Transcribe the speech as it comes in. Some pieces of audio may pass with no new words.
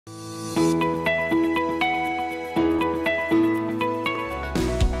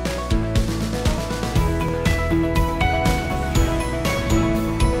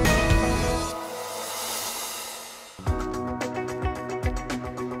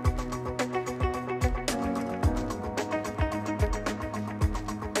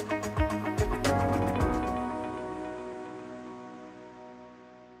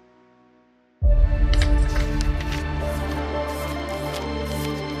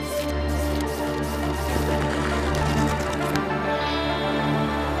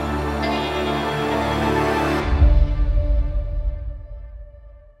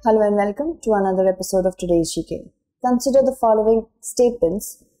Hello and welcome to another episode of today's GK. Consider the following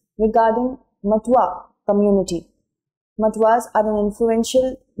statements regarding Matwa community. Matwas are an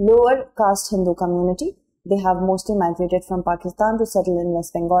influential lower caste Hindu community. They have mostly migrated from Pakistan to settle in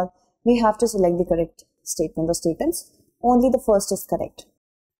West Bengal. We have to select the correct statement or statements. Only the first is correct.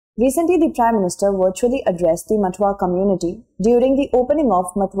 Recently, the Prime Minister virtually addressed the Matwa community during the opening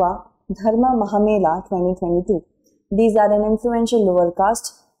of Matwa Dharma Mahamela 2022. These are an influential lower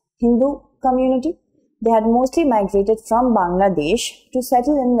caste Hindu community. They had mostly migrated from Bangladesh to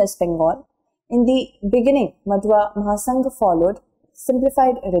settle in West Bengal. In the beginning, Matwa Mahasangha followed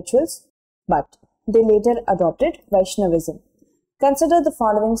simplified rituals, but they later adopted Vaishnavism. Consider the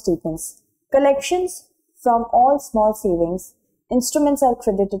following statements. Collections from all small savings instruments are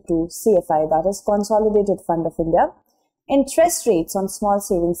credited to CFI, that is Consolidated Fund of India. Interest rates on small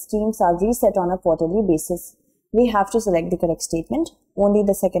savings schemes are reset on a quarterly basis. We have to select the correct statement. Only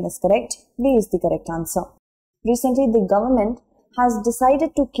the second is correct. B is the correct answer. Recently, the government has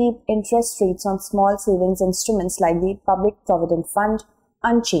decided to keep interest rates on small savings instruments like the Public Provident Fund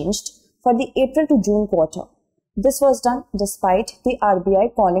unchanged for the April to June quarter. This was done despite the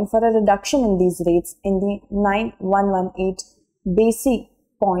RBI calling for a reduction in these rates in the 9118 basis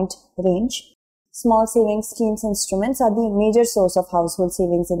point range. Small savings schemes instruments are the major source of household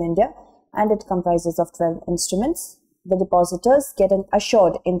savings in India, and it comprises of 12 instruments. The depositors get an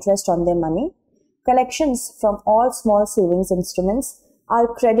assured interest on their money. Collections from all small savings instruments are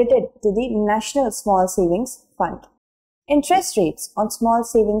credited to the National Small Savings Fund. Interest rates on small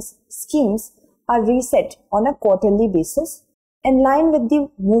savings schemes are reset on a quarterly basis in line with the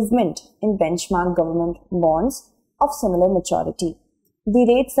movement in benchmark government bonds of similar maturity. The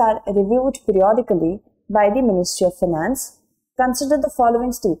rates are reviewed periodically by the Ministry of Finance. Consider the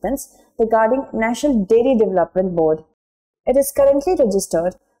following statements regarding National Dairy Development Board. It is currently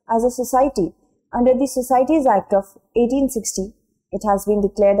registered as a society under the Societies Act of 1860. It has been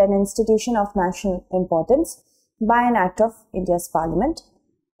declared an institution of national importance by an act of India's Parliament.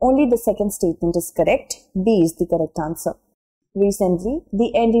 Only the second statement is correct. B is the correct answer. Recently,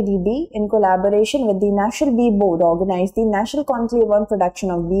 the NDDB, in collaboration with the National Bee Board, organized the National Conclave on Production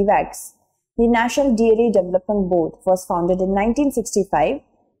of Bee Wax. The National Dairy Development Board was founded in 1965.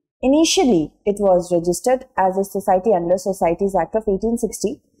 Initially, it was registered as a society under Societies Act of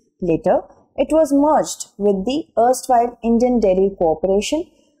 1860. Later, it was merged with the erstwhile Indian Dairy Corporation,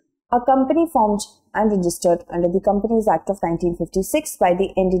 a company formed and registered under the Companies Act of 1956 by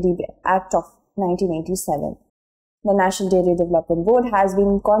the NDDB Act of 1987. The National Dairy Development Board has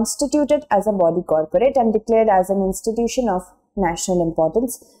been constituted as a body corporate and declared as an institution of national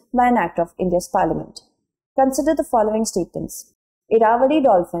importance by an act of India's Parliament. Consider the following statements. Irrawaddy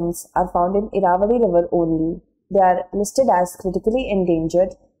dolphins are found in Irrawaddy River only. They are listed as critically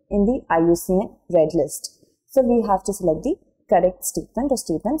endangered in the IUCN Red List. So we have to select the correct statement or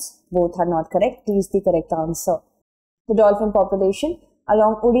statements. Both are not correct. D is the correct answer. The dolphin population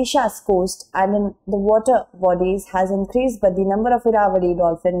along Odisha's coast and in the water bodies has increased, but the number of Irrawaddy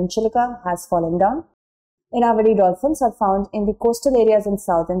dolphin in Chilka has fallen down. Irrawaddy dolphins are found in the coastal areas in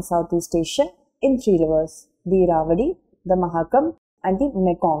South and Southeast Asia in 3 rivers, the Irrawaddy, the Mahakam and the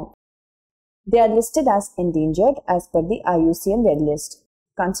Mekong. They are listed as endangered as per the IUCN Red List.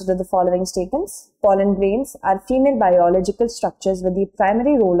 Consider the following statements. Pollen grains are female biological structures with the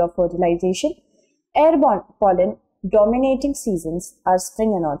primary role of fertilization. Airborne pollen dominating seasons are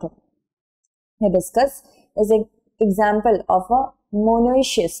spring and autumn. Hibiscus is an example of a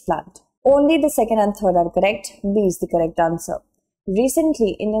monoecious plant. Only the second and third are correct. B is the correct answer.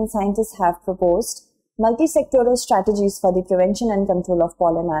 Recently, Indian scientists have proposed multi-sectoral strategies for the prevention and control of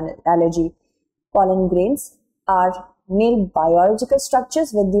pollen allergy. Pollen grains are male biological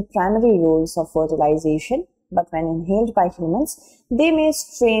structures with the primary roles of fertilization, but when inhaled by humans, they may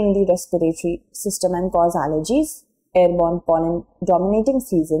strain the respiratory system and cause allergies. Airborne pollen dominating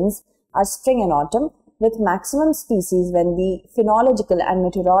seasons are spring and autumn, with maximum species when the phenological and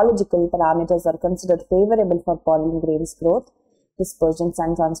meteorological parameters are considered favorable for pollen grains growth, dispersion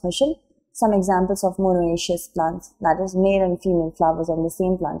and transmission. Some examples of monoecious plants, that is male and female flowers on the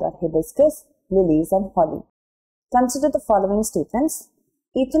same plant, are hibiscus, lilies and holly. Consider the following statements.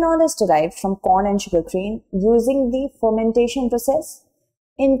 Ethanol is derived from corn and sugarcane using the fermentation process.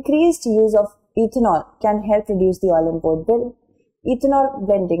 Increased use of ethanol can help reduce the oil import bill. Ethanol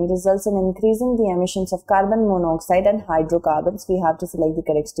blending results in increasing the emissions of carbon monoxide and hydrocarbons. We have to select the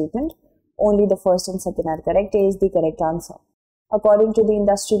correct statement. Only the first and second are correct. A is the correct answer. According to the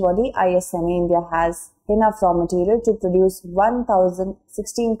industry body ISMA, India has enough raw material to produce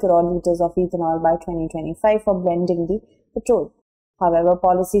 1016 crore liters of ethanol by 2025 for blending the petrol. However,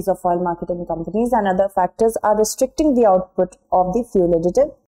 policies of oil marketing companies and other factors are restricting the output of the fuel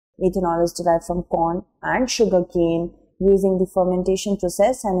additive. Ethanol is derived from corn and sugar cane. Using the fermentation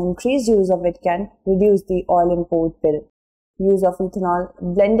process and increased use of it can reduce the oil import bill. Use of ethanol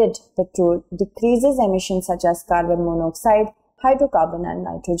blended petrol decreases emissions such as carbon monoxide, hydrocarbon and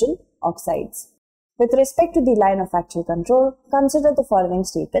nitrogen oxides. With respect to the line of actual control, consider the following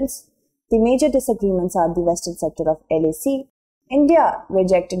statements. The major disagreements are the western sector of LAC. India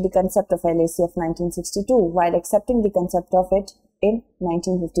rejected the concept of LAC of 1962 while accepting the concept of it in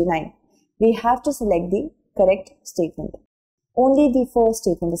 1959. We have to select the correct statement. Only the first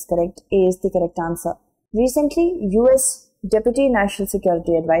statement is correct. A is the correct answer. Recently, US Deputy National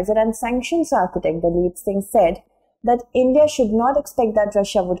Security Advisor and Sanctions Architect Dalit Singh said that India should not expect that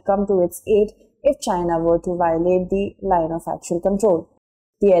Russia would come to its aid if China were to violate the line of actual control.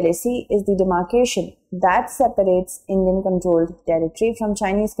 The LAC is the demarcation that separates Indian-controlled territory from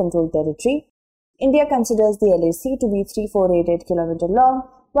Chinese-controlled territory. India considers the LAC to be 3488 km long,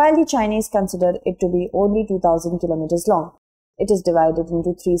 while the Chinese consider it to be only 2000 km long. It is divided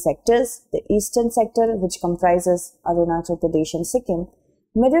into three sectors: the eastern sector, which comprises Arunachal Pradesh and Sikkim,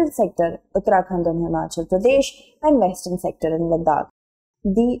 middle sector, Uttarakhand and Himachal Pradesh, and western sector in Ladakh.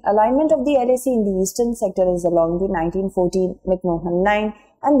 The alignment of the LAC in the eastern sector is along the 1914 McMahon Line,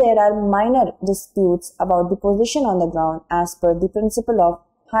 and there are minor disputes about the position on the ground as per the principle of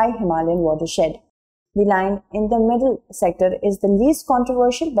high Himalayan watershed. The line in the middle sector is the least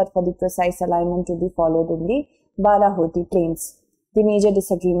controversial, but for the precise alignment to be followed in the Barahoti Plains. The major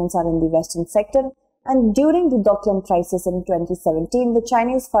disagreements are in the western sector, and during the Doklam crisis in 2017, the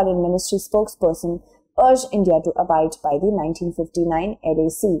Chinese Foreign Ministry spokesperson urged India to abide by the 1959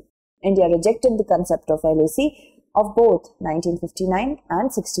 LAC. India rejected the concept of LAC of both 1959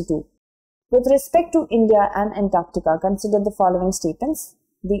 and 62. With respect to India and Antarctica, consider the following statements.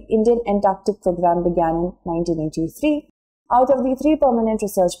 The Indian Antarctic Programme began in 1983. Out of the 3 permanent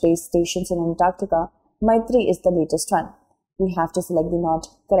research-based stations in Antarctica, Maitri is the latest one. We have to select the not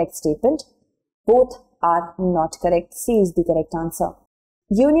correct statement. Both are not correct. C is the correct answer.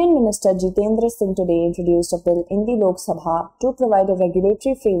 Union Minister Jitendra Singh today introduced a bill in the Lok Sabha to provide a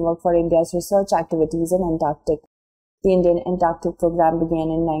regulatory framework for India's research activities in Antarctic. The Indian Antarctic Programme began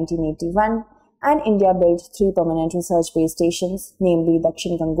in 1981, and India built 3 permanent research-based stations, namely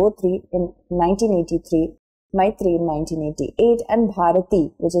Dakshin Gangotri in 1983, Maitri in 1988, and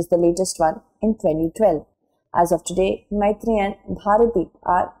Bharati, which is the latest one, in 2012. As of today, Maitri and Bharati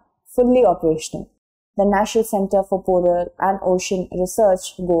are fully operational. The National Centre for Polar and Ocean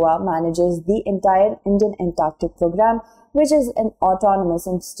Research, Goa, manages the entire Indian Antarctic Programme, which is an autonomous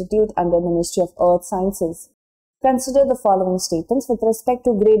institute under Ministry of Earth Sciences. Consider the following statements with respect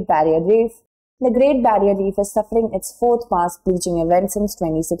to Great Barrier Reef. The Great Barrier Reef is suffering its 4th mass bleaching event since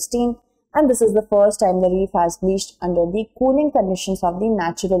 2016, and this is the first time the reef has bleached under the cooling conditions of the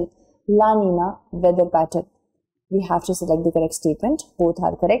natural La Nina weather pattern. We have to select the correct statement. Both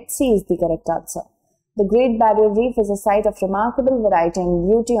are correct. C is the correct answer. The Great Barrier Reef is a site of remarkable variety and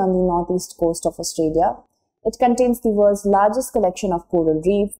beauty on the northeast coast of Australia. It contains the world's largest collection of coral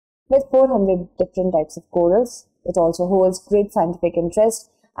reef with 400 different types of corals. It also holds great scientific interest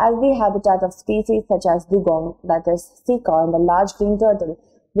as the habitat of species such as dugong, that is sika, and the large green turtle,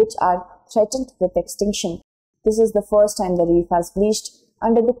 which are threatened with extinction. This is the first time the reef has bleached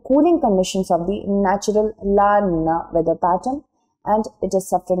under the cooling conditions of the natural La Nina weather pattern, and it is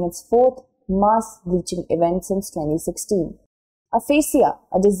suffering its 4th mass bleaching event since 2016. Aphasia,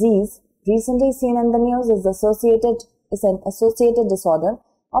 a disease recently seen in the news, is an associated disorder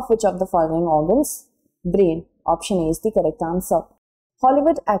of which of the following organs? Brain. Option A is the correct answer.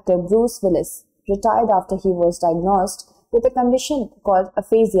 Hollywood actor Bruce Willis retired after he was diagnosed with a condition called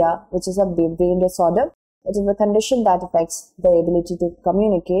aphasia, which is a brain disorder. It is a condition that affects the ability to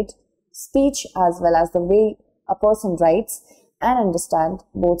communicate, speech, as well as the way a person writes and understand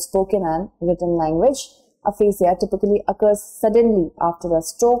both spoken and written language. Aphasia typically occurs suddenly after a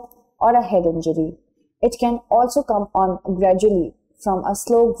stroke or a head injury. It can also come on gradually from a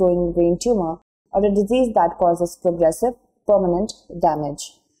slow-growing brain tumor or a disease that causes progressive, permanent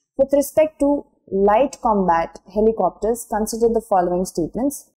damage. With respect to light combat helicopters, consider the following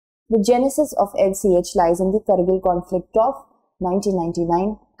statements. The genesis of LCH lies in the Kargil conflict of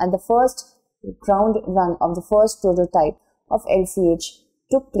 1999, and the first ground run of the first prototype of LCH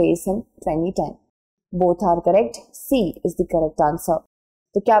took place in 2010. Both are correct. C is the correct answer.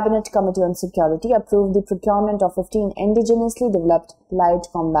 The Cabinet Committee on Security approved the procurement of 15 indigenously developed light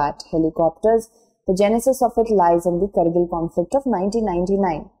combat helicopters. The genesis of it lies in the Kargil conflict of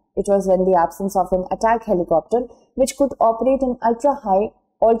 1999. It was when the absence of an attack helicopter which could operate in ultra-high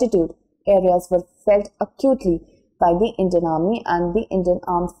altitude areas were felt acutely by the Indian Army and the Indian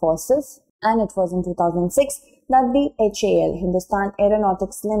Armed Forces, and it was in 2006 that the HAL, Hindustan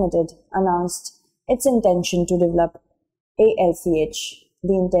Aeronautics Limited, announced its intention to develop a LCH.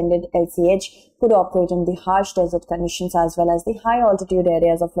 The intended LCH could operate in the harsh desert conditions as well as the high altitude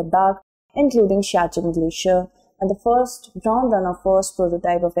areas of Ladakh, including Siachen Glacier, and the first ground run of first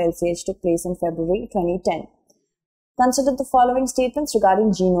prototype of LCH took place in February 2010. Consider the following statements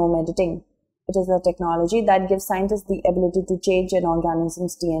regarding genome editing. It is a technology that gives scientists the ability to change an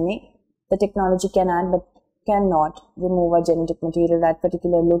organism's DNA. The technology can add but cannot remove a genetic material at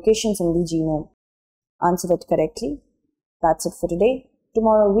particular locations in the genome. Answer it correctly. That's it for today.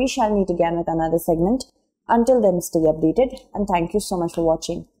 Tomorrow we shall meet again with another segment. Until then, stay updated and thank you so much for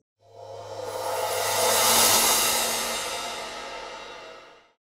watching.